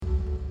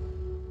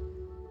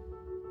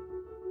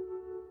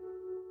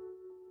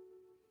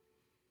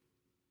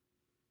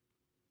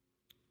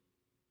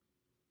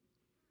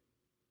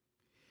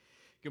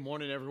Good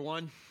morning,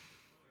 everyone.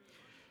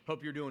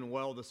 Hope you're doing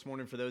well this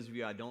morning. For those of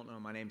you I don't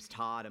know, my name's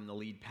Todd. I'm the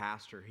lead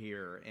pastor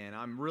here, and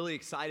I'm really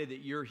excited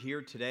that you're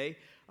here today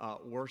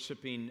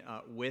worshiping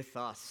with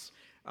us.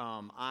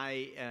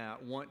 I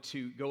want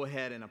to go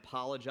ahead and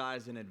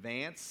apologize in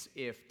advance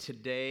if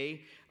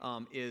today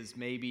is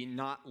maybe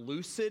not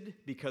lucid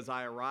because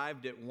I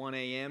arrived at 1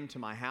 a.m. to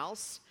my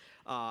house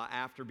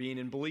after being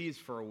in Belize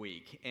for a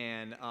week.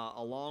 And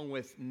along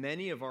with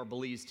many of our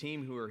Belize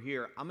team who are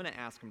here, I'm going to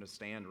ask them to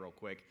stand real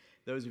quick.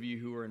 Those of you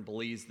who are in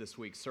Belize this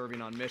week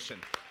serving on mission.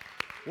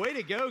 Way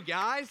to go,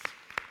 guys.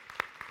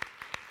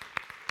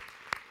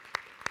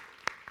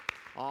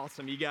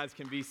 Awesome. You guys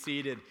can be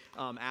seated.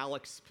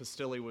 Alex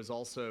Pastilli was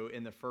also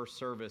in the first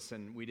service,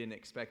 and we didn't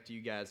expect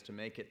you guys to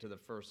make it to the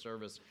first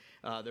service.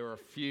 There were a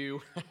few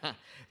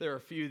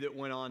that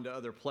went on to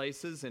other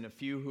places, and a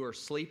few who are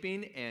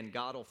sleeping, and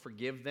God will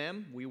forgive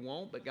them. We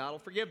won't, but God will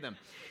forgive them.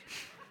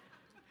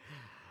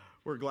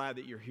 We're glad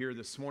that you're here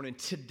this morning.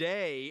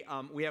 Today,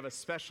 we have a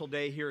special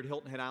day here at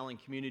Hilton Head Island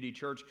Community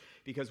Church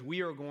because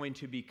we are going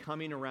to be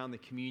coming around the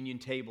communion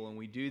table, and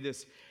we do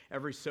this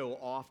every so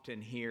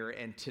often here.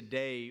 And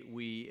today,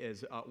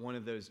 is one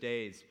of those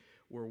days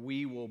where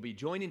we will be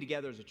joining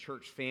together as a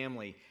church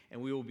family, and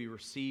we will be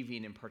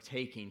receiving and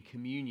partaking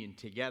communion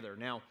together.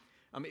 Now,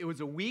 it was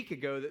a week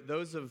ago that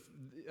those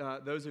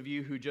of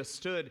you who just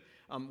stood,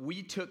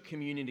 we took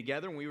communion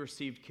together and we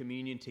received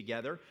communion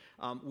together.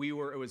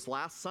 It was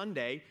last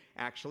Sunday,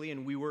 actually,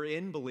 and we were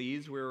in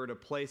Belize. We were at a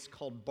place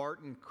called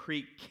Barton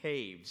Creek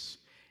Caves,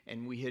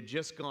 and we had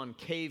just gone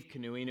cave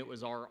canoeing. It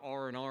was our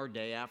R&R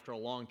day after a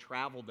long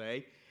travel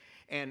day,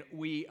 and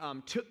we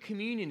took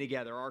communion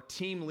together. Our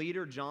team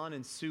leader, John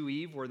and Sue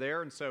Eve, were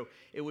there, and so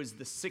it was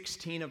the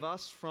 16 of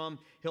us from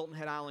Hilton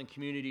Head Island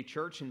Community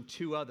Church and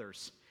 2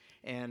 others.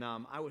 And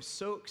I was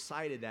so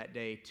excited that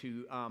day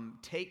to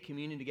take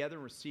communion together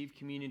and receive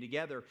communion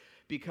together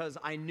because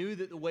I knew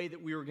that the way that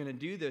we were going to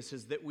do this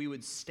is that we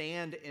would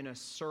stand in a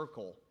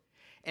circle.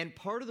 And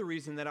part of the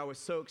reason that I was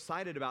so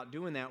excited about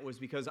doing that was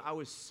because I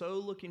was so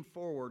looking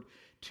forward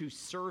to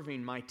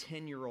serving my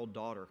 10-year-old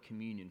daughter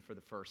communion for the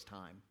first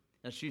time.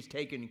 Now, she's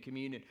taken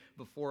communion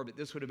before, but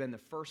this would have been the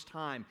first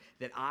time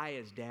that I,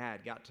 as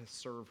dad, got to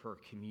serve her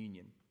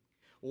communion.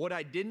 What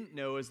I didn't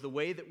know is the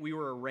way that we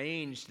were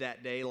arranged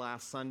that day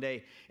last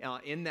Sunday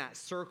in that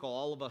circle,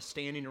 all of us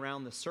standing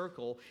around the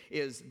circle,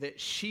 is that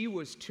she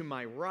was to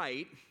my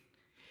right,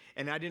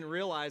 and I didn't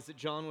realize that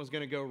John was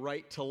going to go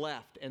right to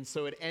left. And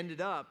so it ended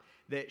up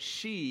that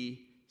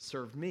she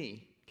served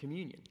me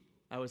communion.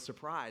 I was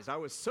surprised. I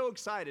was so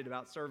excited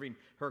about serving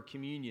her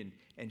communion,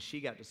 and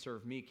she got to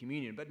serve me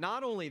communion. But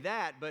not only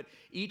that, but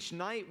each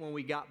night when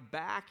we got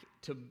back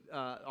to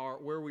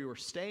where we were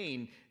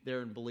staying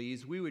there in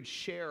Belize, we would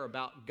share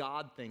about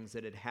God things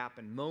that had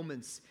happened,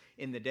 moments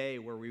in the day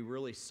where we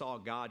really saw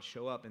God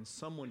show up. And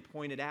someone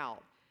pointed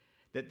out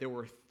that there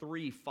were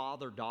 3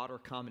 father-daughter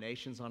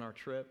combinations on our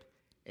trip,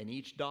 and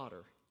each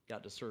daughter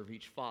got to serve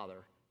each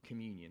father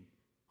communion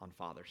on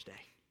Father's Day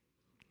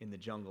in the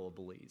jungle of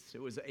Belize.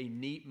 It was a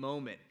neat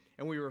moment,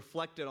 and we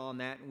reflected on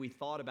that, and we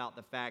thought about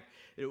the fact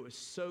that it was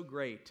so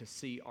great to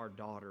see our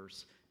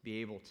daughters be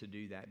able to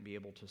do that and be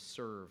able to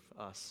serve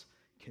us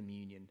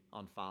communion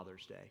on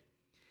Father's Day.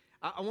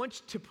 I want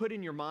you to put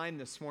in your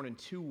mind this morning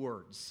 2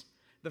 words.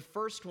 The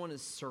first one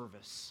is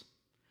service.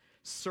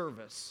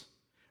 Service.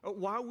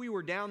 While we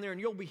were down there,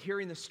 and you'll be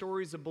hearing the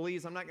stories of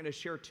Belize, I'm not going to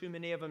share too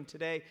many of them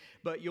today,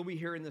 but you'll be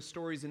hearing the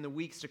stories in the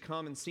weeks to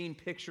come and seeing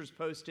pictures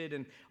posted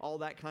and all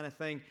that kind of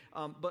thing.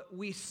 But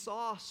we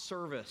saw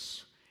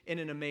service in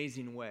an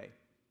amazing way.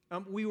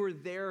 We were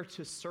there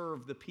to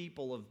serve the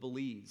people of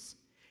Belize.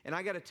 And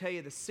I got to tell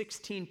you, the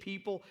 16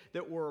 people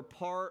that were a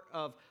part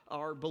of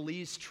our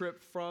Belize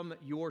trip from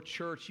your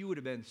church, you would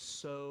have been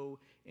so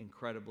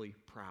incredibly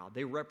proud.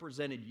 They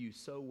represented you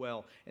so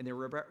well, and they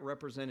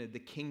represented the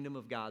kingdom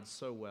of God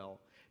so well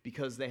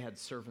because they had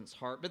servant's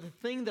heart. But the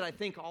thing that I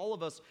think all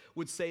of us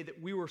would say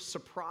that we were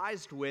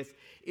surprised with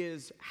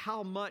is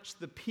how much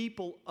the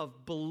people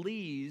of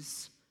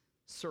Belize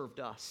served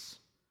us.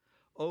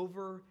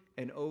 Over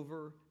and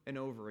over and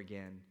over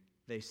again,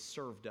 they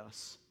served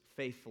us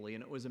faithfully.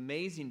 And it was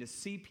amazing to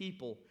see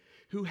people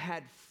who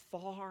had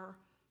far,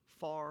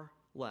 far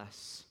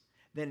less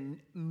than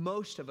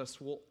most of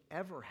us will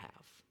ever have.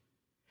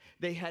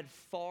 They had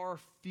far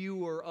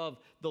fewer of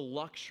the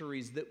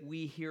luxuries that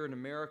we here in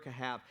America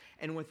have.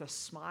 And with a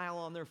smile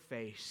on their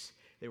face,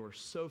 they were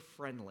so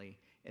friendly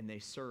and they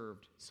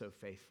served so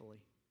faithfully.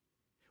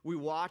 We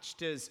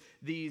watched as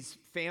these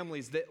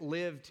families that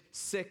lived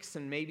 6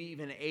 and maybe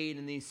even 8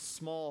 in these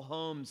small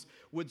homes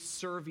would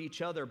serve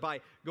each other by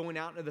going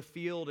out into the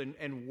field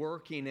and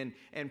working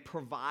and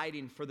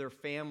providing for their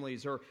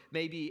families, or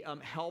maybe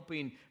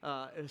helping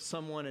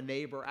someone, a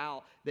neighbor,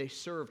 out. They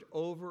served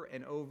over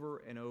and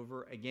over and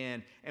over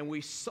again. And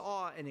we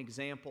saw an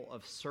example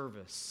of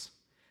service.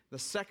 The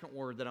second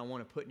word that I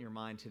want to put in your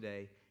mind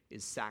today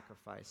is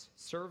sacrifice.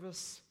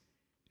 Service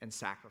and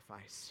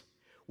sacrifice.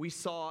 We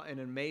saw in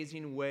an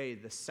amazing way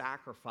the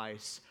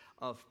sacrifice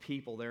of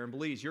people there in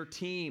Belize. Your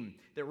team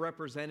that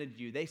represented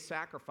you, they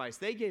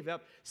sacrificed. They gave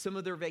up some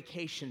of their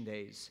vacation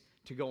days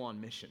to go on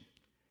mission,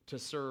 to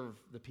serve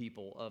the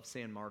people of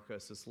San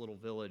Marcos, this little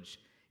village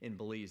in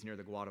Belize near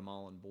the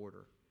Guatemalan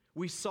border.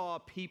 We saw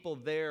people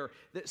there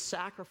that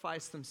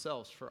sacrificed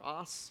themselves for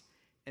us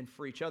and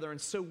for each other.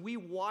 And so we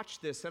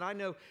watched this, and I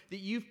know that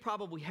you've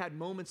probably had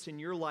moments in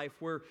your life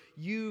where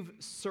you've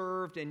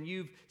served and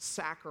you've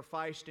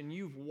sacrificed and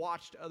you've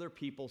watched other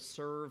people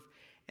serve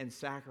and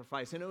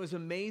sacrifice. And it was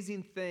an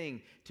amazing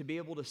thing to be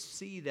able to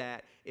see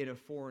that in a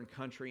foreign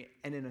country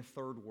and in a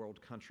third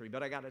world country.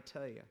 But I got to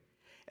tell you,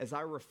 as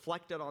I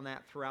reflected on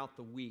that throughout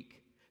the week,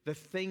 the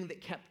thing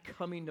that kept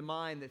coming to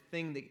mind, the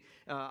thing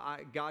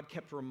that God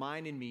kept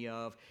reminding me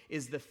of,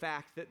 is the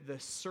fact that the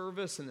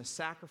service and the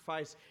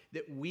sacrifice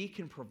that we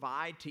can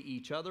provide to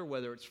each other,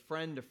 whether it's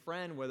friend to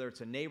friend, whether it's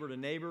a neighbor to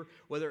neighbor,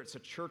 whether it's a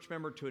church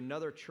member to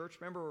another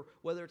church member, or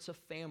whether it's a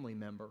family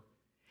member,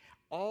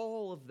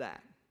 all of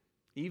that,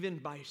 even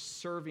by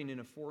serving in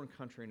a foreign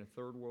country, in a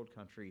third world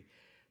country,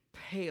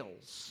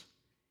 pales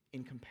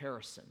in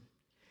comparison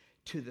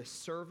to the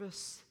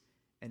service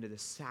and to the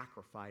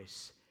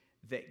sacrifice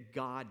that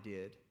God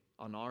did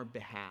on our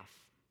behalf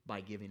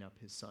by giving up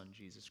his son,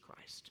 Jesus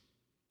Christ.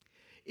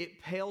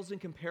 It pales in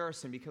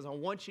comparison because I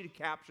want you to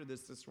capture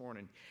this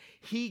morning.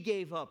 He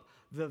gave up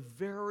the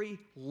very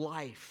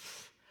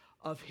life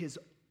of his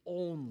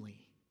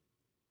only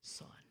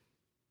son,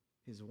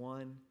 his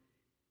one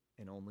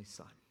and only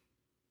son.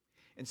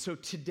 And so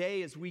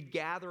today, as we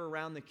gather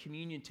around the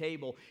communion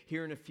table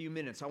here in a few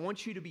minutes, I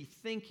want you to be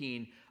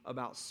thinking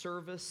about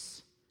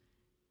service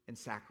and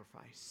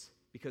sacrifice,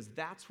 because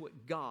that's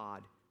what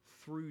God,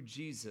 through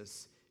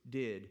Jesus,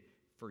 did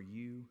for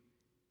you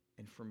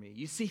and for me.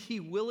 You see, he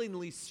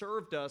willingly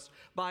served us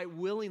by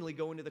willingly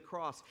going to the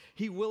cross.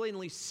 He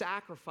willingly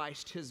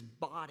sacrificed his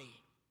body.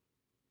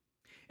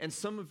 And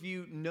some of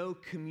you know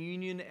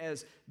communion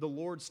as the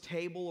Lord's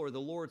table or the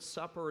Lord's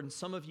Supper, and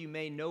some of you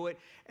may know it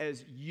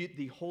as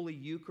the Holy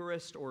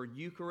Eucharist or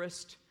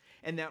Eucharist.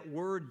 And that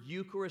word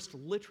Eucharist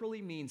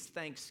literally means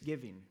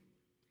thanksgiving.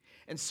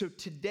 And so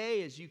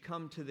today, as you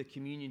come to the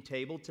communion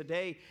table,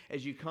 today,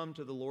 as you come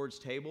to the Lord's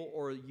table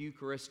or the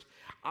Eucharist,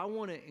 I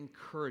want to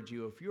encourage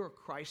you, if you're a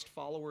Christ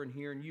follower in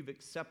here and you've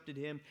accepted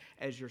him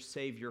as your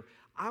Savior,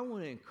 I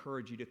want to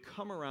encourage you to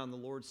come around the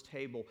Lord's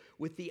table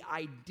with the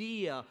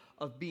idea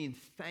of being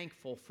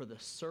thankful for the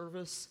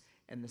service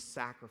and the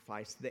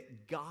sacrifice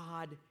that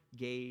God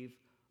gave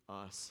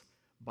us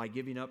by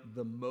giving up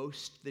the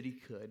most that he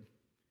could.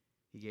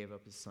 He gave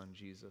up his son,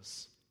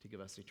 Jesus, to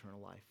give us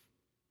eternal life.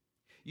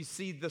 You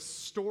see, the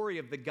story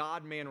of the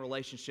God-man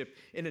relationship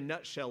in a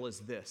nutshell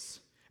is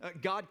this.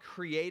 God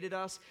created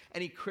us,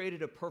 and he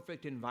created a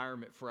perfect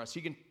environment for us.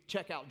 You can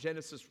check out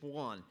Genesis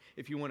 1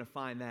 if you want to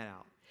find that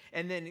out.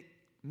 And then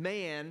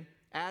man,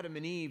 Adam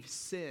and Eve,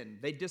 sinned.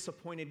 They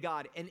disappointed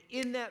God. And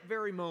in that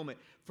very moment,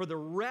 for the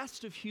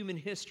rest of human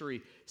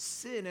history,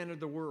 sin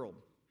entered the world.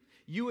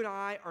 You and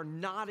I are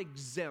not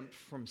exempt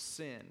from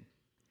sin.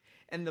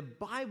 And the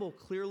Bible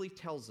clearly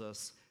tells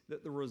us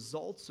that the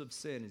results of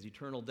sin is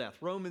eternal death.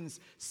 Romans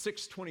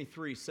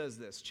 6:23 says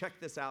this. Check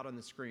this out on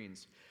the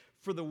screens.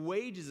 For the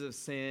wages of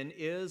sin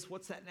is,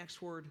 what's that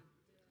next word?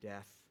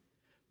 Death.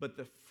 But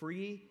the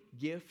free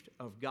gift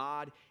of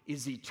God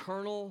is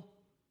eternal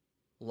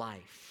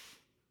life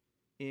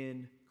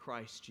in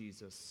Christ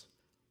Jesus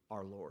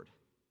our Lord.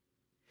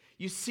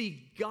 You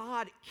see,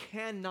 God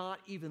cannot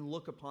even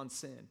look upon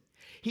sin.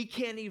 He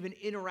can't even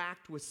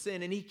interact with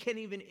sin, and he can't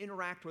even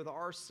interact with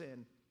our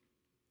sin.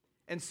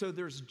 And so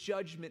there's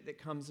judgment that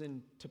comes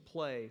into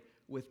play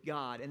with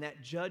God, and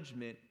that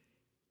judgment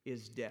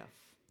is death.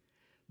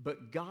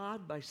 But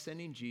God, by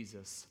sending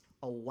Jesus,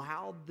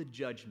 allowed the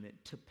judgment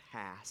to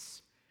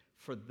pass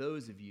for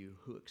those of you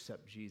who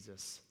accept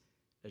Jesus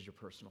as your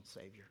personal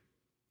Savior.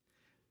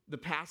 The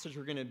passage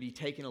we're going to be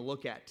taking a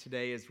look at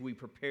today as we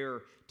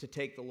prepare to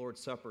take the Lord's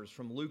Supper is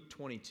from Luke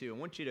 22. I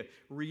want you to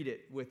read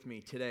it with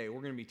me today.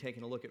 We're going to be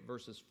taking a look at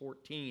verses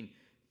 14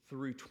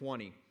 through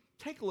 20.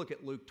 Take a look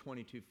at Luke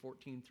 22,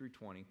 14 through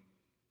 20.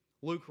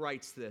 Luke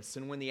writes this,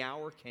 and when the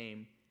hour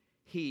came,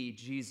 he,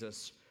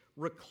 Jesus,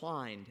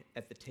 reclined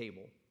at the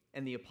table,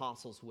 and the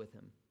apostles with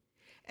him.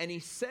 And he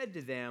said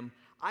to them,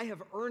 I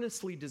have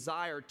earnestly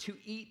desired to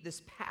eat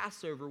this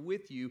Passover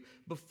with you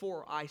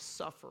before I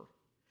suffer.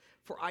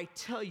 For I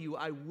tell you,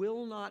 I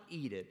will not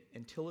eat it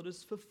until it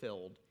is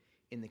fulfilled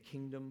in the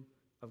kingdom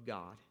of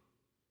God.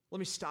 Let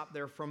me stop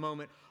there for a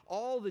moment.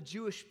 All the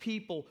Jewish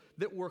people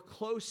that were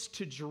close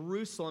to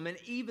Jerusalem, and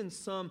even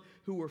some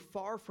who were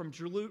far from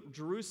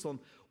Jerusalem,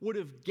 would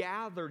have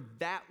gathered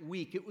that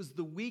week. It was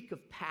the week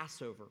of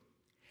Passover.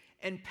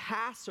 And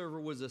Passover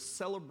was a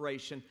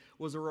celebration,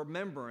 was a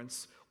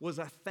remembrance, was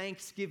a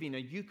thanksgiving,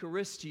 a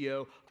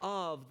Eucharistio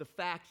of the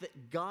fact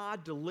that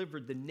God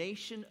delivered the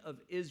nation of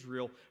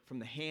Israel from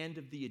the hand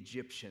of the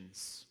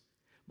Egyptians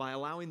by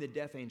allowing the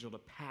death angel to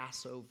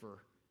pass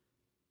over.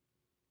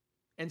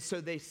 And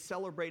so they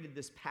celebrated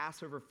this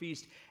Passover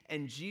feast,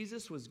 and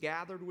Jesus was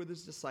gathered with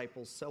his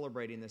disciples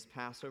celebrating this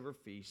Passover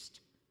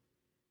feast.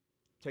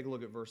 Take a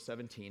look at verse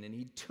 17. And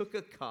he took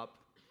a cup,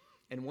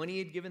 and when he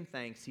had given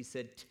thanks, he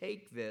said,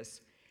 "Take this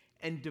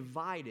and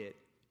divide it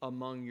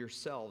among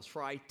yourselves.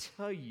 For I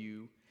tell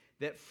you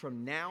that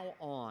from now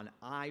on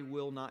I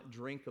will not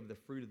drink of the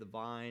fruit of the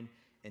vine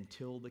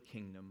until the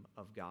kingdom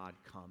of God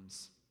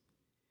comes."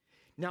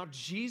 Now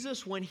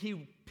Jesus, when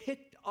he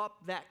picked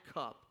up that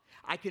cup,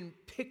 I can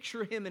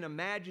picture him and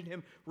imagine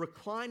him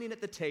reclining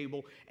at the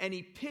table, and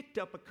he picked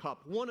up a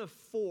cup, one of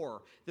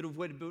four that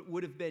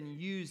would have been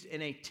used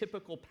in a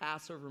typical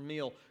Passover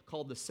meal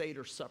called the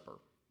Seder Supper.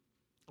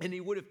 And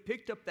he would have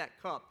picked up that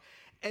cup,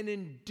 and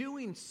in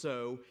doing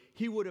so,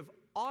 he would have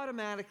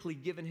automatically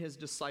given his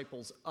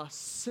disciples a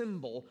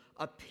symbol,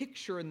 a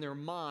picture in their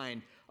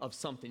mind of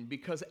something,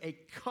 because a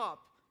cup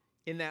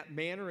in that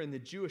manner in the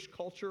Jewish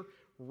culture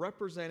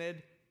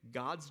represented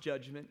God's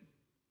judgment,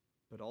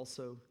 but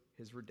also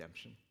his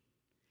redemption.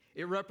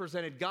 It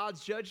represented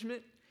God's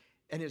judgment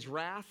and his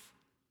wrath,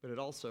 but it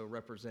also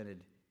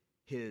represented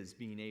his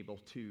being able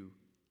to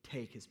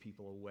take his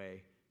people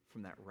away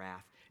from that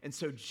wrath. And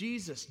so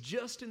Jesus,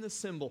 just in the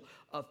symbol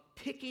of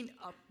picking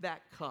up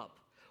that cup,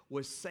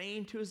 was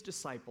saying to his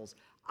disciples,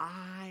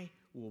 "I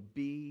will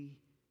be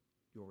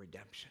your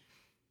redemption."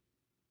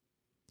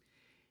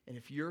 And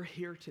if you're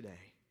here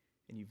today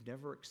and you've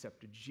never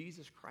accepted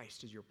Jesus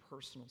Christ as your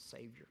personal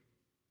Savior,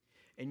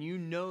 and you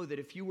know that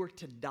if you were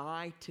to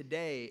die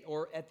today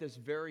or at this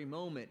very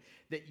moment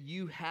that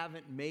you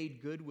haven't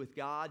made good with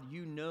God,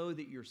 you know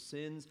that your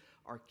sins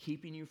are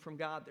keeping you from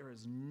God, there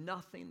is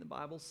nothing, the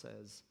Bible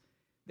says,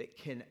 that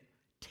can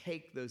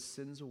take those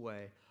sins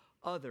away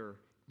other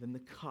than the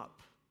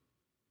cup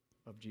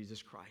of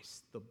Jesus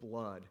Christ, the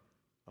blood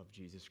of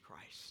Jesus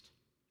Christ.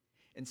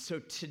 And so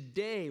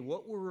today,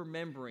 what we're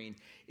remembering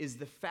is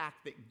the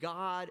fact that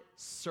God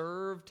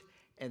served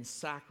and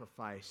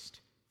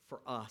sacrificed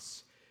for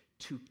us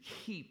to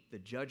keep the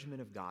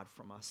judgment of God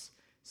from us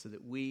so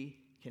that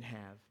we can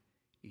have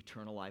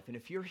eternal life. And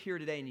if you're here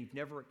today and you've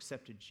never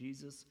accepted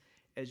Jesus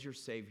as your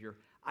Savior,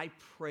 I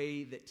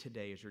pray that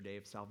today is your day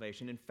of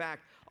salvation. In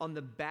fact, on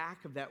the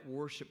back of that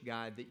worship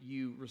guide that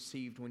you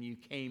received when you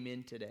came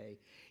in today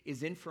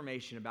is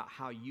information about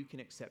how you can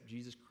accept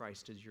Jesus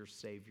Christ as your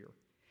Savior.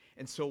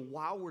 And so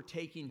while we're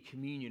taking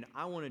communion,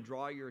 I want to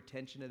draw your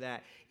attention to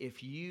that.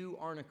 If you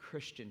aren't a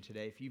Christian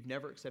today, if you've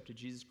never accepted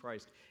Jesus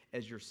Christ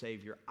as your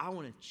Savior, I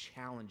want to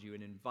challenge you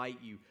and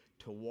invite you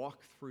to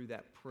walk through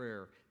that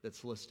prayer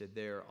that's listed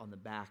there on the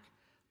back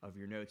of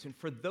your notes. And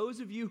for those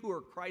of you who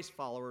are Christ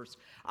followers,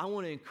 I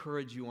want to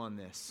encourage you on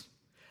this.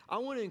 I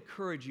want to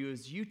encourage you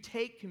as you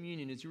take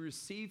communion, as you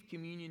receive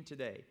communion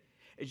today,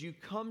 as you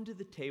come to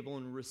the table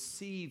and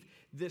receive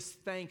this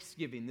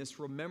thanksgiving, this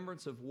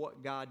remembrance of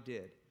what God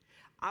did,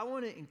 I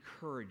want to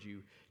encourage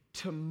you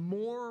to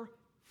more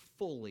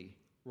fully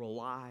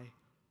rely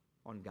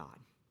on God.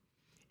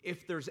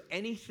 If there's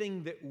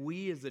anything that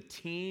we as a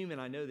team, and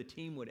I know the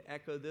team would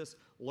echo this,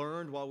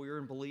 learned while we were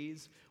in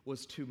Belize,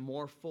 was to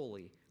more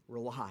fully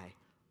rely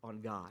on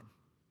God.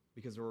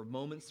 Because there were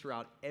moments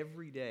throughout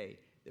every day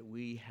that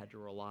we had to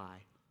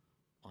rely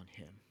on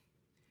Him.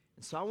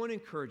 And so I want to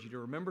encourage you to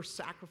remember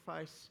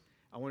sacrifice.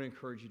 I want to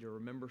encourage you to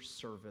remember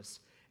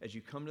service as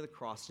you come to the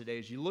cross today.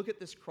 As you look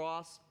at this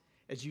cross,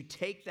 as you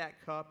take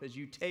that cup, as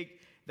you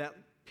take that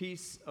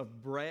piece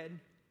of bread,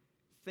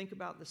 think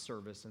about the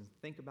service and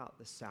think about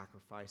the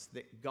sacrifice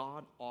that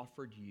God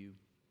offered you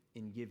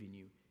in giving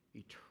you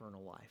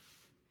eternal life.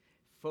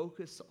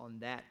 Focus on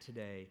that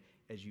today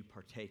as you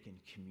partake in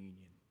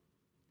communion.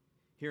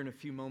 Here in a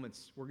few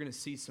moments, we're going to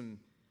see some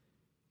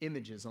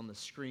images on the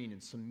screen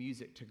and some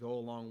music to go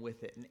along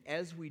with it. And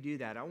as we do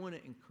that, I want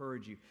to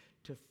encourage you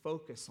to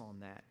focus on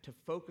that, to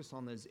focus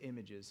on those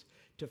images,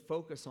 to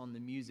focus on the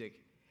music,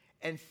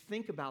 and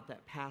think about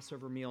that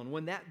Passover meal. And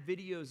when that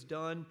video is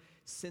done,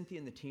 Cynthia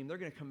and the team, they're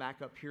going to come back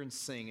up here and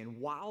sing. And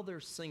while they're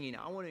singing,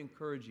 I want to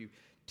encourage you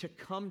to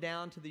come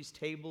down to these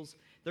tables.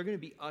 They're going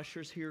to be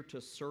ushers here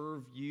to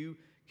serve you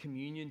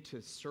communion,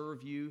 to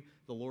serve you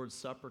the Lord's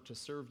Supper, to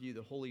serve you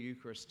the Holy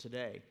Eucharist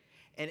today.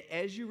 And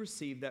as you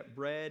receive that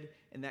bread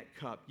and that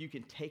cup, you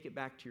can take it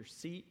back to your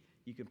seat.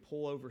 You can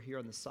pull over here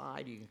on the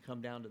side. You can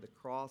come down to the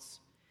cross.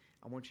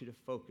 I want you to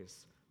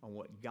focus on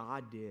what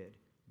God did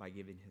by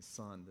giving His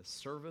Son, the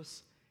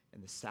service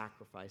and the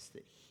sacrifice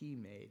that He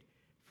made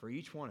for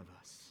each one of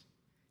us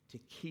to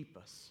keep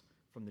us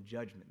from the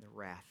judgment and the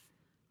wrath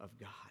of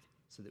God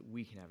so that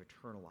we can have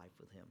eternal life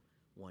with Him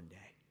one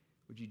day.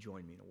 Would you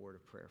join me in a word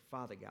of prayer?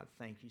 Father God,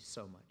 thank you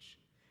so much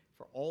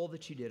for all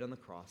that you did on the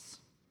cross.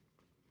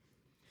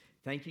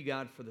 Thank you,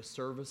 God, for the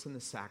service and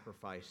the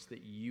sacrifice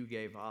that you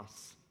gave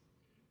us.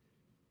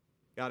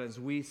 God, as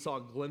we saw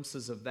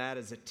glimpses of that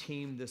as a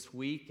team this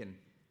week, and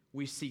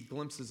we see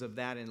glimpses of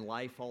that in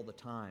life all the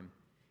time,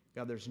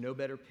 God, there's no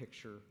better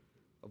picture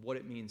of what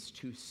it means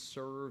to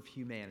serve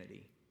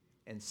humanity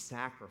and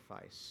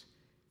sacrifice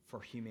for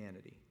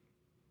humanity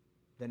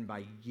than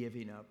by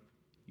giving up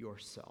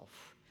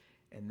yourself.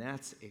 And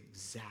that's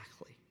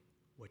exactly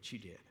what you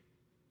did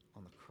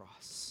on the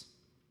cross.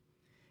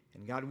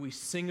 And God, we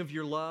sing of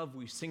your love.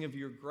 We sing of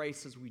your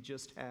grace as we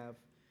just have.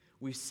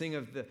 We sing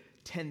of the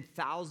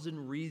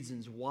 10,000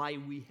 reasons why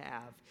we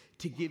have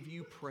to give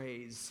you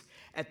praise.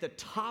 At the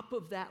top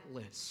of that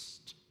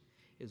list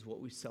is what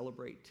we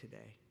celebrate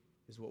today,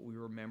 is what we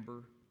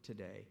remember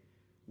today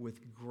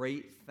with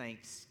great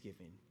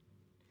thanksgiving.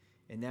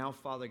 And now,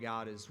 Father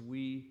God, as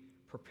we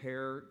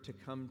prepare to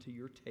come to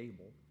your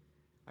table,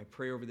 I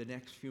pray over the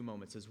next few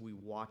moments as we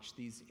watch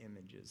these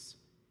images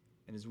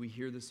and as we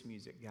hear this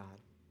music, God,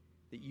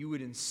 that you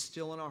would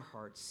instill in our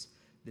hearts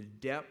the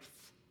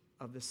depth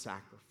of the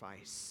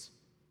sacrifice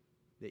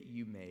that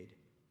you made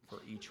for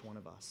each one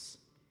of us.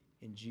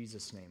 In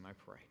Jesus' name I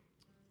pray.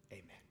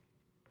 Amen.